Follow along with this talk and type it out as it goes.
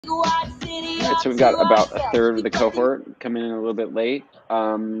All right, so we've got about a third of the cohort coming in a little bit late.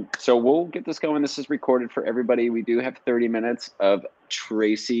 So we'll get this going. This is recorded for everybody. We do have 30 minutes of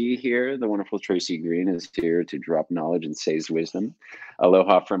Tracy here. The wonderful Tracy Greene is here to drop knowledge and seize wisdom.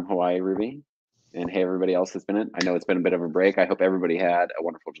 Aloha from Hawaii, Ruby. And hey, everybody else that's been in. I know it's been a bit of a break. I hope everybody had a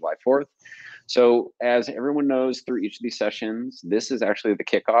wonderful July 4th. So as everyone knows through each of these sessions, this is actually the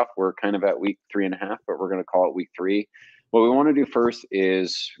kickoff. We're kind of at week 3.5, but we're going to call it week 3. What we want to do first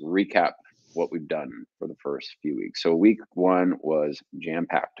is recap what we've done for the first few weeks. So week 1 was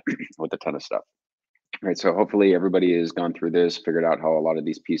jam-packed with a ton of stuff. All right, so hopefully everybody has gone through this, figured out how a lot of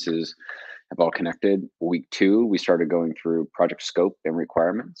these pieces have all connected. Week 2, we started going through project scope and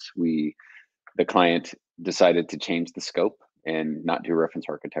requirements. The client decided to change the scope and not do reference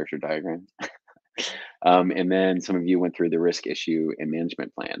architecture diagrams. And then some of you went through the risk issue and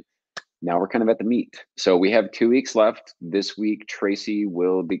management plan. Now we're kind of at the meat. So we have 2 weeks left. This week, Tracy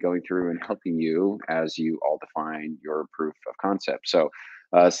will be going through and helping you as you all define your proof of concept. So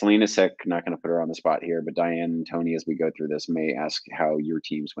Selena's sick, not going to put her on the spot here, but Diane and Tony, as we go through this, may ask how your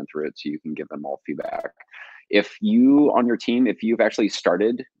teams went through it so you can give them all feedback. If you on your team, if you've actually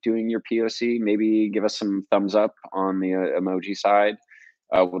started doing your POC, maybe give us some thumbs up on the emoji side.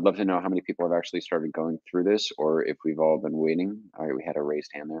 Would love to know how many people have actually started going through this, or if we've all been waiting. All right, we had a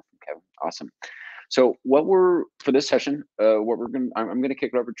raised hand there from Kevin. Awesome. So for this session, I'm gonna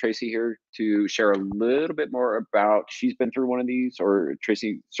kick it over to Tracy here to share a little bit more about, she's been through one of these, or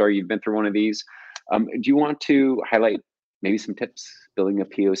Tracy, sorry, you've been through one of these. Do you want to highlight maybe some tips, building a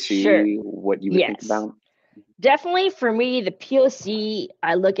POC, Sure. what you would think about? Definitely for me, the POC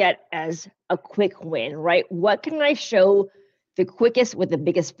I look at as a quick win, right? What can I show the quickest with the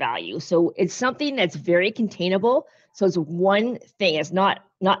biggest value? So it's something that's very containable. So it's one thing. It's not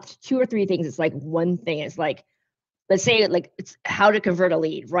 2 or 3 things. It's like one thing. It's like, let's say like it's how to convert a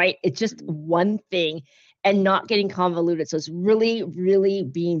lead, right? It's just one thing and not getting convoluted. So it's really, really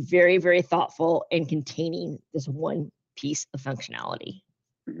being very, very thoughtful and containing this one piece of functionality.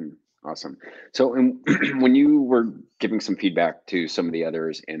 Mm-hmm. Awesome. So when you were giving some feedback to some of the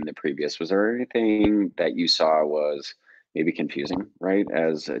others in the previous, was there anything that you saw was maybe confusing, right?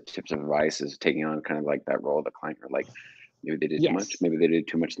 As tips of advice is taking on kind of like that role of the client, or like maybe they did too much, maybe they did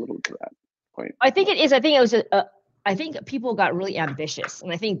too much little to that point. I think it is. I think it was I think people got really ambitious,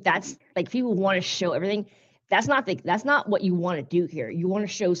 and I think that's like people want to show everything. That's not what you want to do here. You want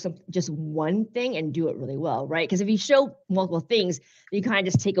to show just one thing and do it really well, right? Because if you show multiple things, you kind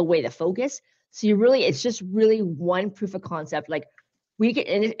of just take away the focus. So it's just really one proof of concept. Like and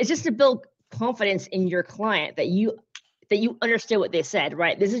it's just to build confidence in your client that you understood what they said,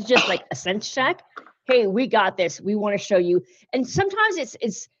 right? This is just like a sense check. Hey, we got this. We want to show you. And sometimes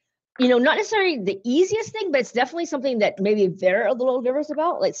it's not necessarily the easiest thing, but it's definitely something that maybe they're a little nervous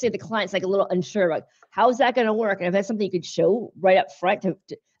about. Let's say the client's like a little unsure about how is that going to work? And if that's something you could show right up front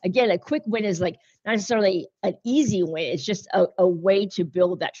again, a quick win is like not necessarily an easy win. It's just a way to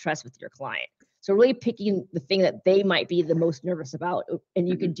build that trust with your client. So really picking the thing that they might be the most nervous about and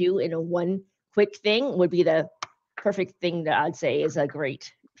you could do in a one quick thing would be the perfect thing that I'd say is a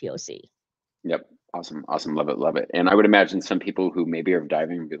great POC. Yep. Awesome. Awesome. Love it. Love it. And I would imagine some people who maybe are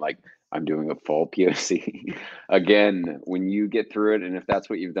diving and be like, I'm doing a full POC. Again, when you get through it, and if that's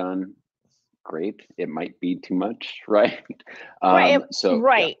what you've done, great. It might be too much, right? Right.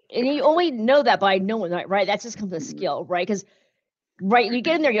 Yeah. And you only know that by knowing that, right? That's just comes with skill, right? Because you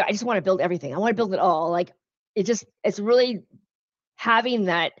get in there, I just want to build everything. I want to build it all. Like it's really having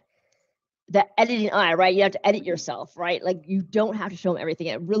that editing eye, right? You have to edit yourself, right? Like you don't have to show them everything.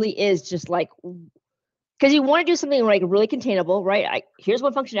 It really is just like, because you want to do something like really containable, right? Here's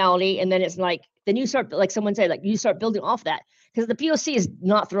one functionality, and then it's like, then you start, like someone said, like you start building off that, because the POC is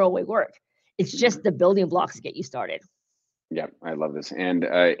not throwaway work. It's just the building blocks to get you started. Yeah, I love this. And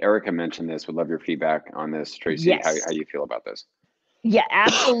Erica mentioned this. Would love your feedback on this, Tracy. Yes. How you feel about this? Yeah,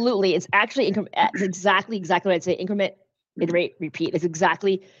 absolutely. It's actually it's exactly what I'd say. Increment, iterate, repeat. It's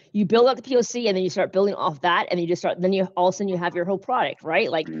exactly, you build up the POC and then you start building off that, and then you all of a sudden you have your whole product, right?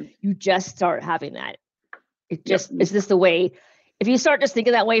 Like you just start having that. It's just the way. If you start just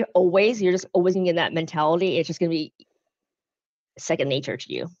thinking that way always, you're just always in that mentality. It's just going to be second nature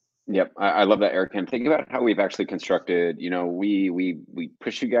to you. Yep, I love that, Eric. And think about how we've actually constructed. We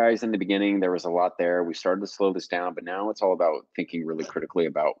pushed you guys in the beginning. There was a lot there. We started to slow this down, but now it's all about thinking really critically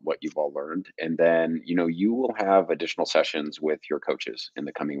about what you've all learned. And then, you will have additional sessions with your coaches in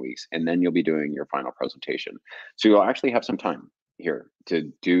the coming weeks, and then you'll be doing your final presentation. So you'll actually have some time. here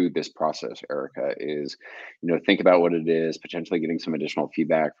to do this process, Erica, is, think about what it is, potentially getting some additional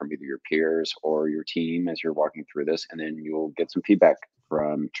feedback from either your peers or your team as you're walking through this, and then you'll get some feedback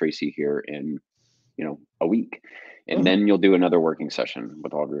from Tracy here in, a week. And then you'll do another working session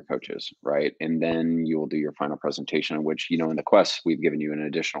with all of your coaches, right? And then you will do your final presentation, which, in the quest, we've given you an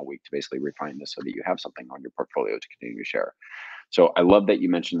additional week to basically refine this so that you have something on your portfolio to continue to share. So I love that you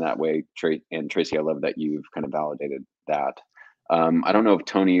mentioned that way, and Tracy, I love that you've kind of validated that. I don't know if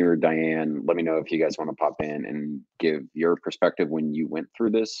Tony or Diane, let me know if you guys want to pop in and give your perspective when you went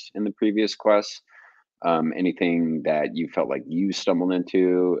through this in the previous quest. Anything that you felt like you stumbled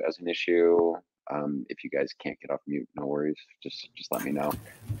into as an issue. If you guys can't get off mute, no worries. Just let me know.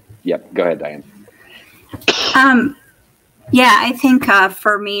 Yep, go ahead, Diane. Yeah, I think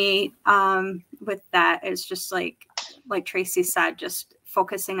for me, with that, it's just like Tracy said, just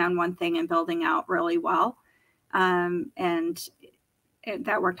focusing on one thing and building out really well. That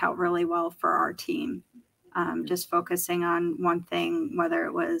worked out really well for our team. Just focusing on one thing, whether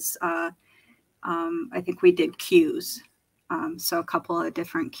it was, I think we did queues. So a couple of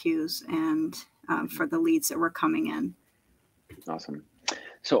different queues and for the leads that were coming in. Awesome.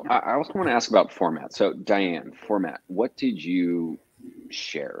 So I also want to ask about format. So Diane, format, what did you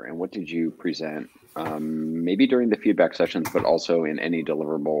share and what did you present, maybe during the feedback sessions, but also in any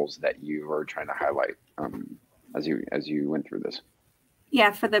deliverables that you were trying to highlight as you went through this?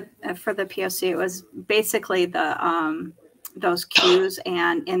 Yeah, for the POC, it was basically the those queues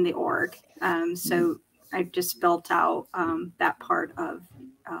and in the org. So I just built out that part of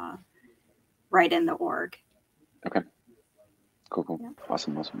right in the org. Okay. Cool. Yeah.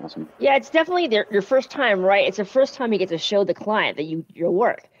 Awesome. Yeah, it's definitely your first time, right? It's the first time you get to show the client that your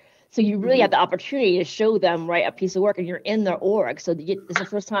work. So you really have the opportunity to show them, right, a piece of work, and you're in their org. So it's the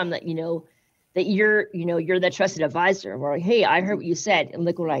first time that that you're the trusted advisor. Where like, hey, I heard what you said, and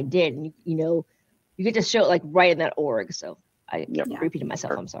look what I did, and you get to show it like right in that org. So I repeated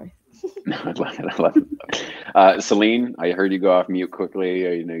myself. I'm sorry. I love it. Celine, I heard you go off mute quickly.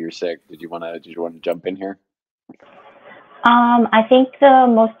 You're sick. Did you want to jump in here? I think the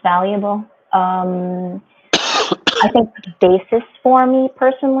most valuable, I think the basis for me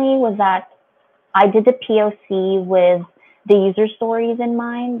personally was that I did the POC with the user stories in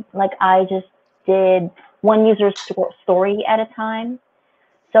mind. Like I just did one user story at a time.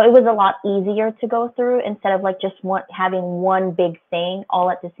 So it was a lot easier to go through instead of like just having one big thing all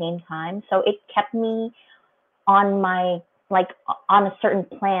at the same time. So it kept me on on a certain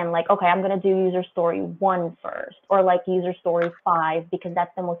plan, like, okay, I'm going to do user story 1 first, or like user story 5, because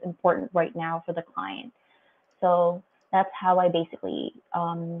that's the most important right now for the client. So that's how I basically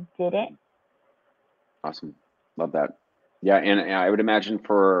did it. Awesome. Love that. Yeah. And I would imagine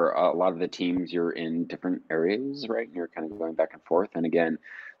for a lot of the teams, you're in different areas, right? You're kind of going back and forth. And again,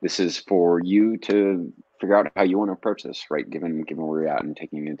 this is for you to figure out how you want to approach this, right? Given where you're at and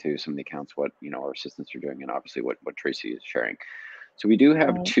taking into some of the accounts, what, our assistants are doing, and obviously what Tracy is sharing. So we do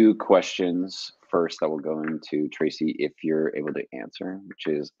have 2 questions first that will go into Tracy, if you're able to answer, which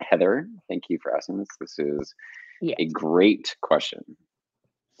is Heather. Thank you for asking this. This is a great question.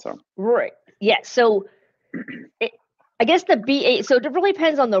 So. Right. Yeah. So I guess the BA, so it really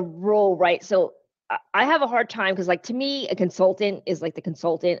depends on the role, right? So I have a hard time because, like, to me, a consultant is like the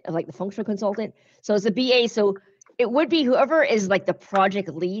consultant, like the functional consultant. So it's a BA. So it would be whoever is like the project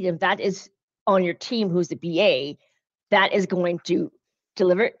lead, if that is on your team, who's the BA, that is going to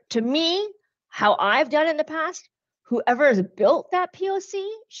deliver it. To me, how I've done it in the past, whoever has built that POC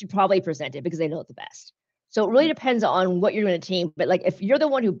should probably present it because they know it the best. So it really depends on what you're doing in a team. But like, if you're the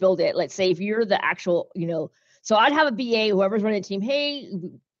one who built it, let's say if you're the actual, so I'd have a BA, whoever's running the team, hey,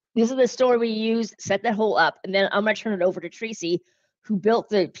 this is the story we use, set that whole up. And then I'm going to turn it over to Tracy, who built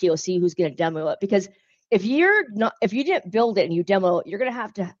the POC, who's going to demo it. Because if you didn't build it and you demo it, you're going to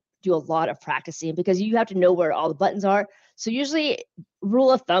have to do a lot of practicing because you have to know where all the buttons are. So usually rule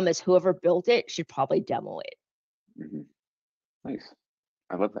of thumb is whoever built it should probably demo it. Mm-hmm. Nice.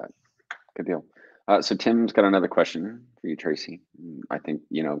 I love that. Good deal. So Tim's got another question for you, Tracy. I think,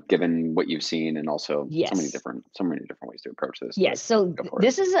 given what you've seen and also so many different ways to approach this. Yes. So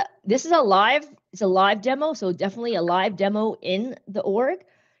this is a live demo. So definitely a live demo in the org.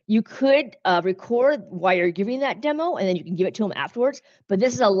 You could record while you're giving that demo, and then you can give it to them afterwards. But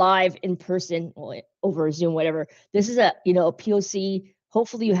this is a live in person, over Zoom, whatever. This is a POC.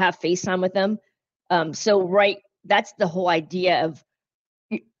 Hopefully you have FaceTime with them. That's the whole idea of.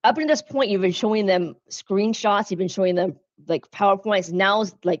 Up to this point, you've been showing them screenshots. You've been showing them like PowerPoints. Now,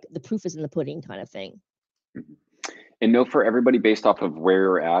 like the proof is in the pudding kind of thing. And know for everybody, based off of where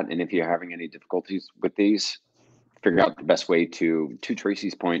you're at, and if you're having any difficulties with these, figure out the best way to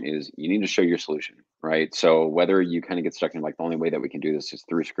Tracy's point is you need to show your solution, right? So whether you kind of get stuck in like the only way that we can do this is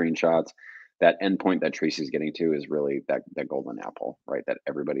through screenshots, that endpoint that Tracy's getting to is really that golden apple, right? That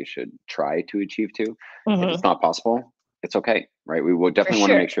everybody should try to achieve to. If it's not possible, it's okay, right? We will definitely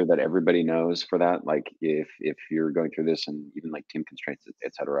want to make sure that everybody knows for that. Like if you're going through this and even like team constraints,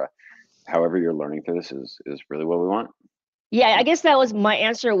 et cetera, however you're learning through this is really what we want. Yeah, I guess that was my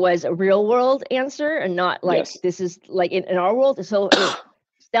answer, was a real world answer, and not like this is like in our world. So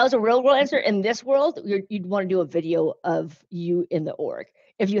that was a real world answer. In this world, you'd want to do a video of you in the org.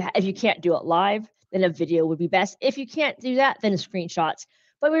 If you can't do it live, then a video would be best. If you can't do that, then screenshots.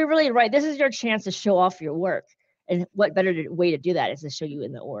 But we're really right. This is your chance to show off your work, and what better way to do that is to show you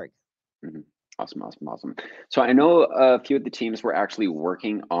in the org. Mm-hmm. Awesome. So I know a few of the teams were actually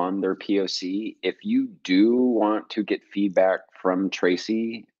working on their POC. If you do want to get feedback from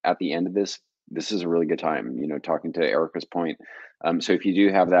Tracy at the end of this is a really good time, talking to Erica's point. So if you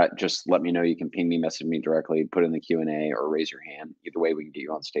do have that, just let me know. You can ping me, message me directly, put in the Q&A, or raise your hand. Either way, we can get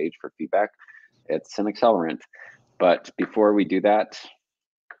you on stage for feedback. It's an accelerant. But before we do that,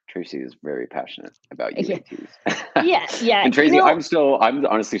 Tracy is very passionate about UATs. Yeah. And Tracy, I'm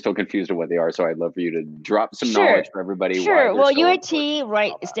honestly still confused on what they are. So I'd love for you to drop some knowledge for everybody. Sure. Well, UAT,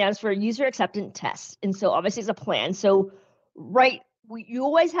 right, stands for User Acceptance Test. And so obviously it's a plan. So, right, you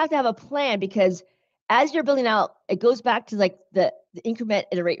always have to have a plan, because as you're building out, it goes back to like the increment,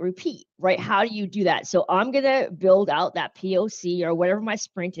 iterate, repeat, right? How do you do that? So I'm going to build out that POC or whatever my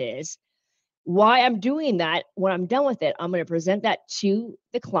sprint is. Why I'm doing that, when I'm done with it, I'm going to present that to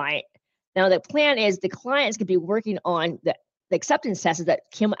the client. Now, the plan is the client's going to be working on the acceptance tests that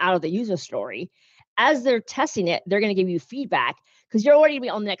came out of the user story. As they're testing it, they're going to give you feedback, because you're already going to be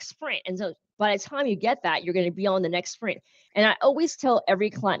on the next sprint. And so by the time you get that, you're going to be on the next sprint. And I always tell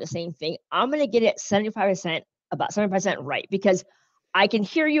every client the same thing. I'm going to get it 75%, about 75% right, because I can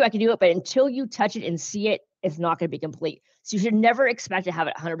hear you, I can do it, but until you touch it and see it, it's not going to be complete. So you should never expect to have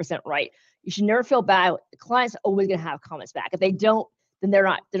it 100% right. You should never feel bad. The client's always going to have comments back. If they don't, then they're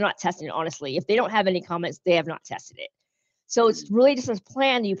not testing it, honestly. If they don't have any comments, they have not tested it. So it's really just a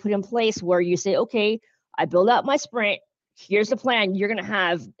plan that you put in place where you say, okay, I build out my sprint. Here's the plan. You're going to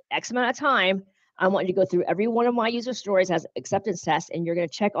have X amount of time. I want you to go through every one of my user stories as acceptance tests, and you're going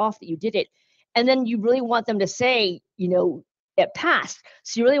to check off that you did it. And then you really want them to say, it passed.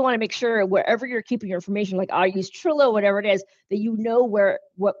 So you really want to make sure wherever you're keeping your information, like I use Trello, whatever it is, that you know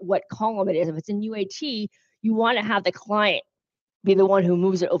what column it is. If it's in UAT, you want to have the client be the one who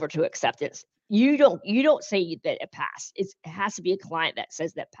moves it over to acceptance. You don't say that it passed. It has to be a client that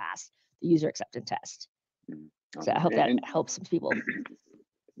says that passed the user acceptance test. So I hope that helps some people.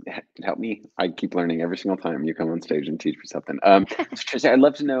 Help me. I keep learning every single time you come on stage and teach me something. So Tracy, I'd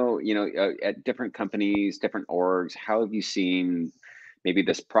love to know, at different companies, different orgs, how have you seen maybe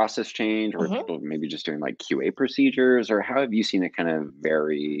this process change, or people maybe just doing like QA procedures, or how have you seen it kind of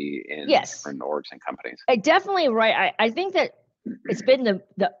vary in different orgs and companies? Definitely right. I think that it's been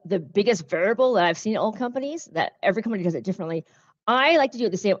the biggest variable that I've seen in all companies, that every company does it differently. I like to do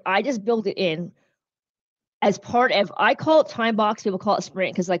it the same. I just build it in as part of, I call it time box, people call it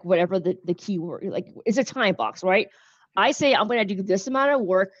sprint, because like whatever the keyword, like it's a time box, right? I say I'm going to do this amount of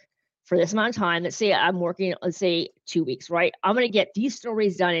work for this amount of time. Let's say I'm working, let's say 2 weeks, right? I'm going to get these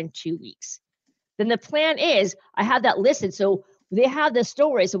stories done in 2 weeks. Then the plan is I have that listed. So they have the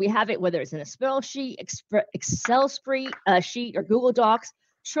story. So we have it, whether it's in a spreadsheet, Excel sheet, or Google Docs,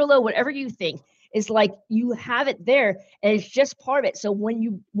 Trello, whatever you think. It's like you have it there, and it's just part of it. So when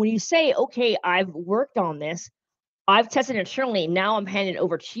you say, okay, I've worked on this, I've tested internally, now I'm handing it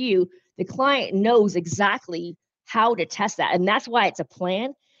over to you, the client knows exactly how to test that. And that's why it's a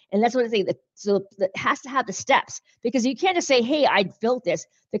plan. And that's what I think. So it has to have the steps, because you can't just say, hey, I built this.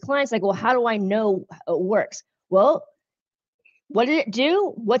 The client's like, well, how do I know it works? Well, what did it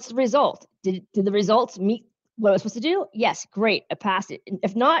do? What's the result? Did the results meet what I was supposed to do? Yes, great, I passed it. And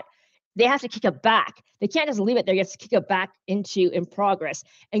if not, they have to kick it back. They can't just leave it there. You have to kick it back into in progress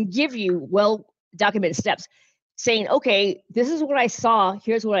and give you well-documented steps saying, okay, this is what I saw.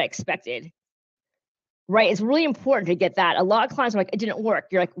 Here's what I expected. Right? It's really important to get that. A lot of clients are like, it didn't work.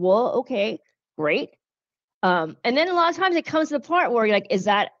 You're like, well, okay, great. And then a lot of times it comes to the part where you're like, is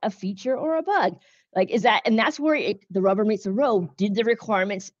that a feature or a bug? Like, is that, and that's where the rubber meets the road.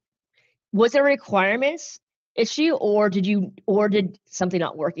 Was there requirements issue, or did something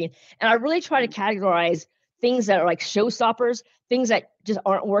not working? And I really try to categorize things that are like showstoppers, things that just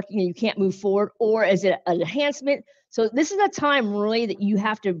aren't working and you can't move forward, or is it an enhancement? So this is a time really that you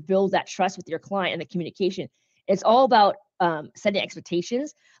have to build that trust with your client and the communication. It's all about setting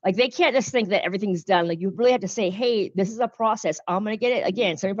expectations. Like they can't just think that everything's done. Like you really have to say, hey, this is a process. I'm going to get it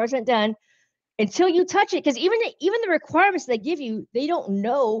again, 70% done until you touch it. Because even the requirements they give you, they don't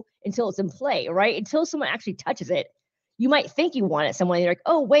know until it's in play, right? Until someone actually touches it. You might think you want it somewhere. You're like,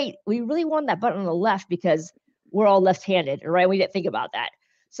 oh, wait, we really want that button on the left because we're all left-handed, right? We didn't think about that.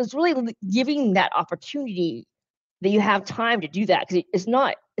 So it's really giving that opportunity that you have time to do that, because it's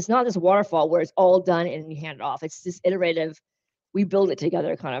not this waterfall where it's all done and you hand it off. It's this iterative, we build it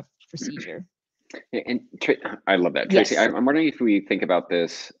together kind of procedure. And I love that, Tracy. Yes. I'm wondering if we think about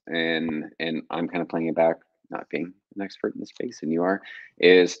this, and I'm kind of playing it back, not being an expert in the space, and you are,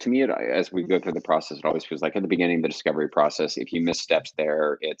 is to me, as we go through the process, it always feels like at the beginning of the discovery process, if you miss steps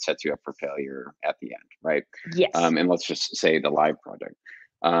there, it sets you up for failure at the end, right? Yes. And let's just say the live project.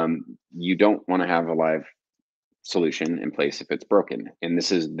 You don't want to have a live solution in place if it's broken, and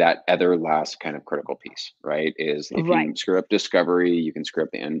this is that other last kind of critical piece, right? Is if you screw up discovery, you can screw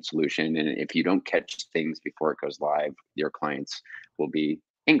up the end solution, and if you don't catch things before it goes live, your clients will be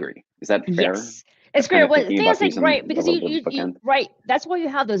angry. Is that fair? Yes, it's fair. Well, things like, right, because you right, that's why you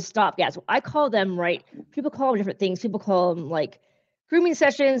have those stopgaps. I call them, right, people call them different things. People call them like grooming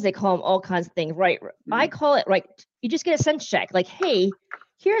sessions, they call them all kinds of things, right? I call it, right, you just get a sense check, like, hey,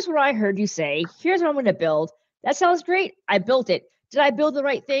 here's what I heard you say, here's what I'm going to build. That sounds great. I built it. Did I build the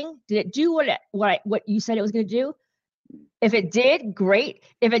right thing? Did it do what you said it was going to do? If it did, great.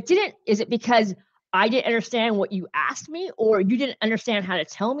 If it didn't, is it because I didn't understand what you asked me, or you didn't understand how to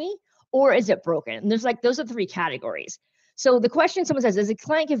tell me, or is it broken? And there's like, those are 3 categories. So the question someone says, does the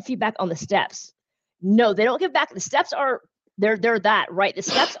client give feedback on the steps? No, they don't give back. The steps are, they're that, right? The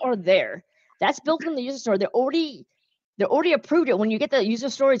steps are there. That's built in the user story. They're already approved it. When you get the user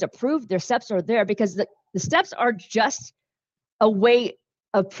stories approved, their steps are there, because the steps are just a way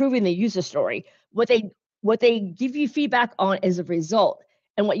of proving the user story. What they give you feedback on is a result.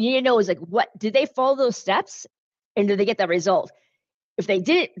 And what you need to know is, like, what did they follow those steps, and did they get that result? If they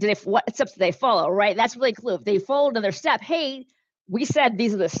didn't, what steps did they follow, right? That's really clue. If they followed another step, hey, we said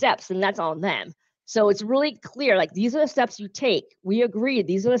these are the steps, and that's on them. So it's really clear, like, these are the steps you take. We agree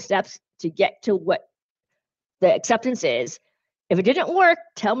these are the steps to get to what the acceptance is. If it didn't work,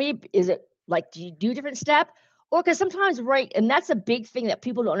 tell me, is it like, do you do a different step? Or because sometimes, right, and that's a big thing that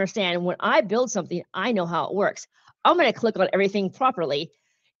people don't understand. When I build something, I know how it works. I'm going to click on everything properly.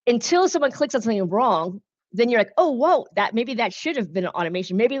 Until someone clicks on something wrong, then you're like, oh, whoa, maybe that should have been an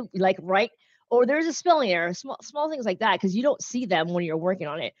automation. Maybe, like, right, or there's a spelling error, small things like that, because you don't see them when you're working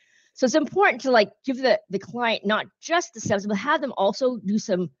on it. So it's important to, like, give the client not just the steps, but have them also do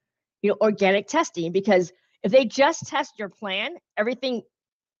some, organic testing, because if they just test your plan, everything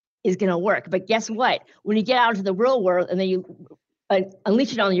is going to work. But guess what? When you get out into the real world and then you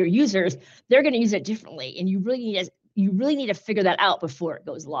unleash it on your users, they're going to use it differently. And you really need to figure that out before it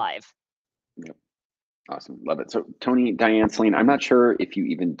goes live. Yep. Awesome. Love it. So Tony, Diane, Celine, I'm not sure if you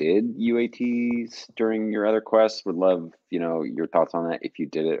even did UATs during your other quests. Would love, your thoughts on that, if you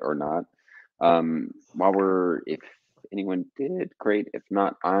did it or not. If anyone did, great. If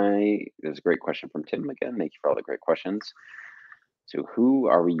not, there's a great question from Tim again. Thank you for all the great questions. So who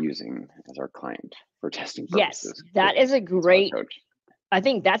are we using as our client for testing purposes? Yes, that is a great, I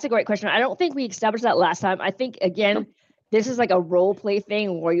think that's a great question. I don't think we established that last time. I think, again, this is like a role play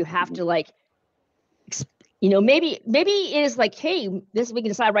thing where you have to, like, maybe it is like, hey, this we can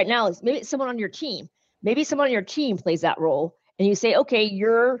decide right now is maybe it's someone on your team. Maybe someone on your team plays that role, and you say, okay,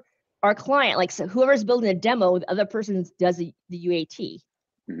 you're our client. Like, so whoever's building a demo, the other person does the UAT,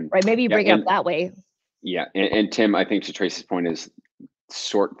 right? Maybe you break it up that way. Yeah, and Tim, I think to Tracy's point is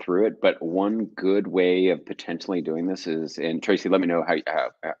sort through it, but one good way of potentially doing this is, and Tracy, let me know how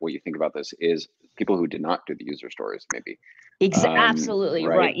what you think about this, is people who did not do the user stories, maybe. Absolutely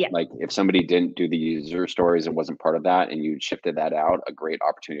right. Yeah. Like if somebody didn't do the user stories and wasn't part of that, and you shifted that out, a great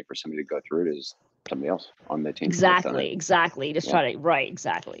opportunity for somebody to go through it is somebody else on the team. Exactly. Just try to, right.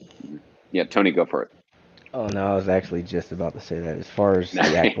 Exactly. Yeah. Tony, go for it. Oh, no, I was actually just about to say that. As far as the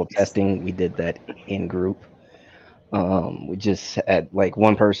actual testing, we did that in group. We just had, like,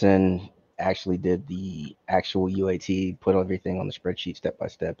 one person actually did the actual UAT, put everything on the spreadsheet step by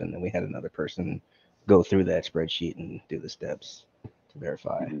step, and then we had another person go through that spreadsheet and do the steps to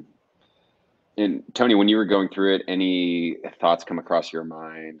verify. And Tony, when you were going through it, any thoughts come across your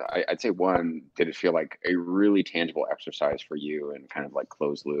mind? I'd say, one, did it feel like a really tangible exercise for you and kind of like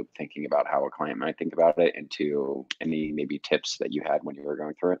closed loop thinking about how a client might think about it? And 2, any maybe tips that you had when you were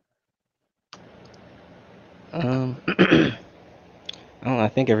going through it? I don't know, I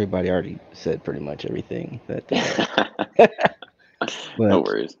think everybody already said pretty much everything that. No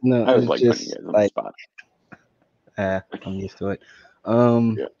worries. No, I was like just putting you guys on the spot. I'm used to it.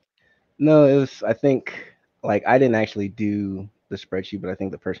 Yeah. No, it was, I think, like, I didn't actually do the spreadsheet, but I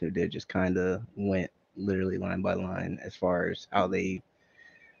think the person who did just kind of went literally line by line as far as how I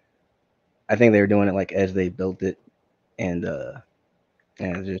think they were doing it like as they built it, and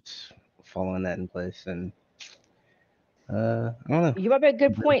just following that in place. And I don't know. You brought up a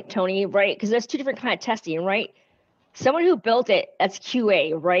good point, Tony, right? Because there's two different kind of testing, right? Someone who built it, that's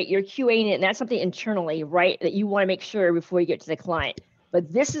QA, right? You're QAing it, and that's something internally, right? That you want to make sure before you get to the client.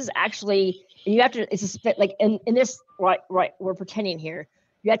 But this is actually, you have to, it's a, like in this, right, we're pretending here.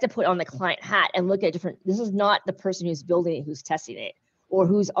 You have to put on the client hat and look at different, this is not the person who's building it, who's testing it, or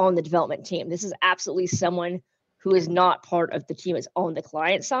who's on the development team. This is absolutely someone who is not part of the team, is on the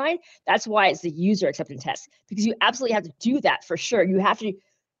client side. That's why it's the user acceptance test, because you absolutely have to do that for sure. You have to,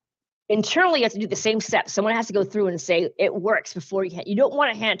 internally, you have to do the same steps. Someone has to go through and say it works before you don't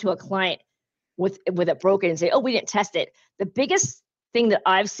want to hand it to a client with it broken and say, oh, we didn't test it. The biggest thing that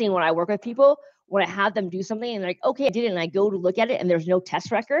I've seen when I work with people, when I have them do something and they're like, okay, I did it, and I go to look at it and there's no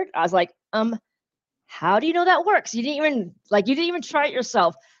test record, I was like, how do you know that works? You didn't even try it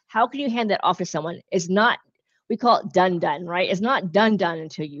yourself. How can you hand that off to someone? It's not, we call it done, right? It's not done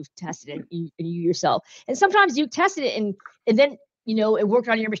until you've tested it, you yourself. And sometimes you tested it and then, it worked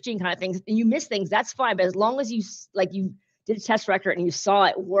on your machine kind of things, and you miss things, that's fine. But as long as you did a test record and you saw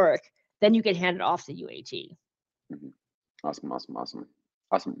it work, then you can hand it off to UAT. Awesome.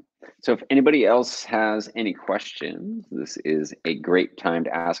 So if anybody else has any questions, this is a great time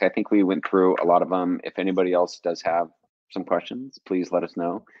to ask. I think we went through a lot of them. If anybody else does have some questions, please let us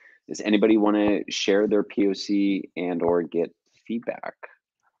know. Does anybody want to share their POC and or get feedback?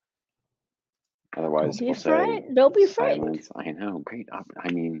 Otherwise, we'll say don't be afraid. I know, great.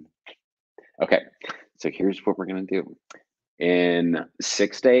 I mean, okay. So here's what we're gonna do. In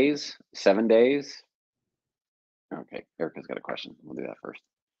 6 days, 7 days. Okay, Erica's got a question. We'll do that first.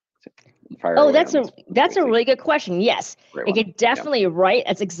 That's a really good question. Yes, it could definitely, right?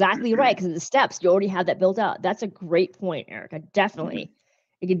 That's exactly right, because of the steps you already have that built out. That's a great point, Erica. Definitely,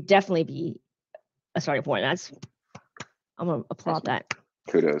 it could definitely be a starting point. I'm gonna applaud that.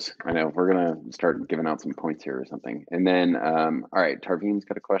 Kudos. I know we're gonna start giving out some points here or something. And then, all right, Tarveen's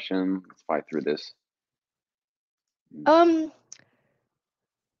got a question. Let's fly through this.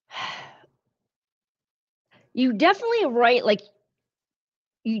 You definitely right, like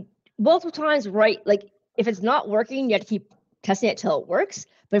you multiple times, right? Like if it's not working, you have to keep testing it till it works.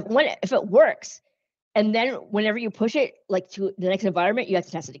 But if it works, and then whenever you push it like to the next environment, you have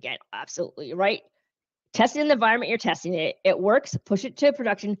to test it again. Absolutely, right? Test it in the environment you're testing it. It works, push it to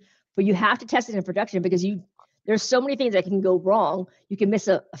production, but you have to test it in production because there's so many things that can go wrong. You can miss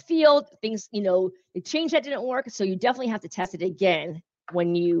a field, things, the change that didn't work. So you definitely have to test it again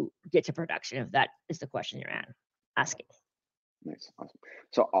when you get to production, if that is the question you're asking. Nice, awesome.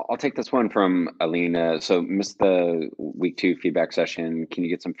 So I'll take this one from Alina. So missed the week 2 feedback session. Can you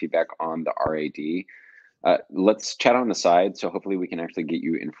get some feedback on the RAD? Let's chat on the side. So hopefully we can actually get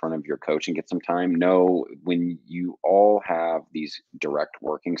you in front of your coach and get some time. Know when you all have these direct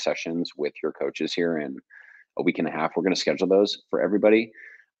working sessions with your coaches here in a week and a half, we're going to schedule those for everybody.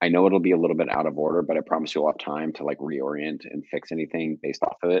 I know it'll be a little bit out of order, but I promise you'll have time to like reorient and fix anything based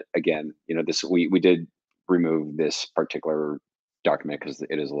off of it. Again, this we did remove this particular document because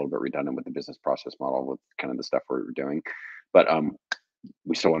it is a little bit redundant with the business process model with kind of the stuff we're doing, but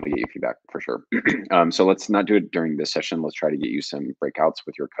we still want to get you feedback for sure. So let's not do it during this session. Let's try to get you some breakouts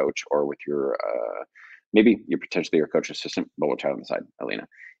with your coach or with your maybe potentially your coach assistant, but we'll chat on the side, Alina.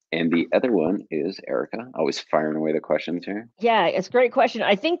 And the other one is Erica, always firing away the questions here. Yeah, it's a great question.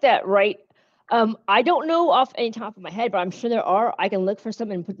 I think that, right, I don't know off any top of my head, but I'm sure there are. I can look for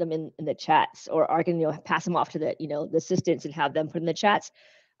some and put them in the chats, or I can pass them off to the the assistants and have them put in the chats.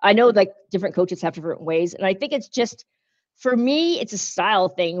 I know like different coaches have different ways, and I think it's just, for me, it's a style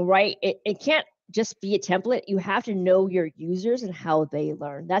thing, right? It can't just be a template. You have to know your users and how they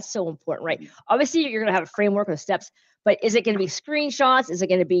learn. That's so important, right? Obviously, you're going to have a framework of steps, but is it going to be screenshots? Is it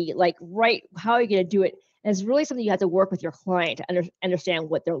going to be like, right, how are you going to do it? And it's really something you have to work with your client to understand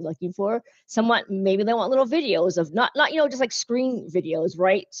what they're looking for. Somewhat, maybe they want little videos of not just like screen videos,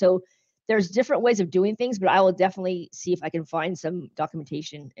 right? So there's different ways of doing things, but I will definitely see if I can find some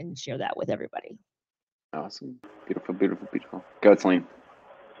documentation and share that with everybody. Awesome. Beautiful, beautiful, beautiful. Go, Celine.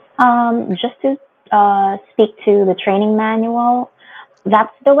 Just to speak to the training manual,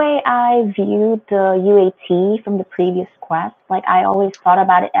 that's the way I viewed the UAT from the previous quest. Like, I always thought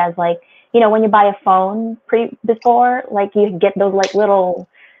about it as like, when you buy a phone before, like you get those like little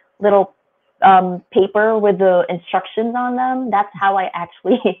paper with the instructions on them. That's how I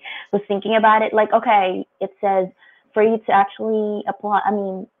actually was thinking about it. Like, okay, it says for you to actually apply,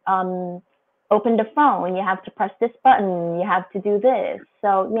 open the phone, you have to press this button, you have to do this.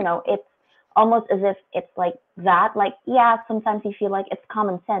 So, you know, it's almost as if it's like that. Like, yeah, sometimes you feel like it's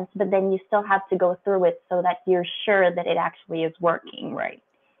common sense, but then you still have to go through it so that you're sure that it actually is working right.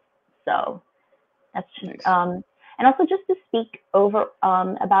 So that's just, Nice. and also just to speak over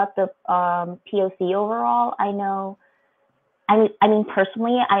about the POC overall, I mean,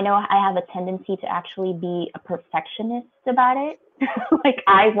 personally, I know I have a tendency to actually be a perfectionist about it. Like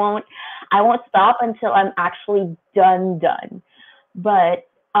I won't stop until I'm actually done. But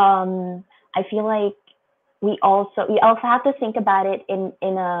I feel like we also have to think about it in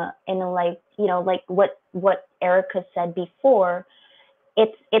a like, you know, like what Erica said before.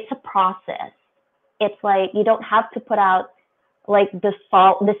 It's a process. It's like you don't have to put out like this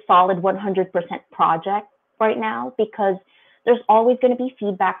solid 100% project right now, because there's always going to be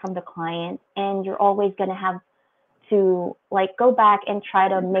feedback from the client, and you're always going to have to like go back and try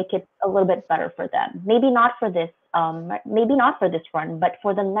to make it a little bit better for them. Maybe not for this run, but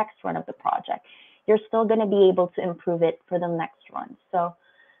for the next run of the project, you're still going to be able to improve it for the next run. So,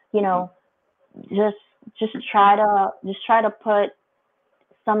 you know, just try to put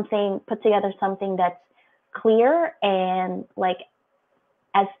together something that's clear and like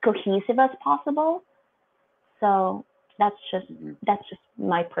as cohesive as possible. So that's just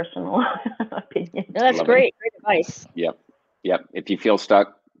my personal opinion. No, that's great. Great advice. Yep. If you feel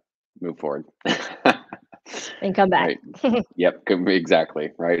stuck, move forward. And come back. Right. Yep,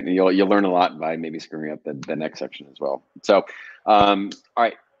 exactly. Right. And you'll learn a lot by maybe screwing up the next section as well. So, all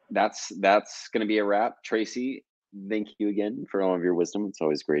right, that's going to be a wrap. Tracy, thank you again for all of your wisdom. It's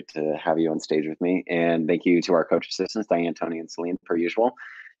always great to have you on stage with me. And thank you to our coach assistants, Diane, Tony, and Celine, per usual.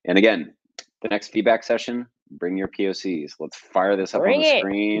 And again, the next feedback session, bring your POCs. Let's fire this up on the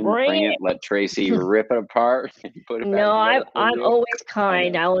screen. Bring it. Let Tracy rip it apart and put it back together. I'm always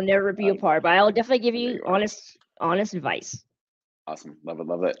kind. I will never be apart, but I will definitely give you honest advice. Awesome. Love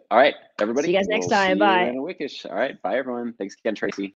it. All right, everybody. See you guys next time. See Bye. you in a wickish. All right. Bye, everyone. Thanks again, Tracy.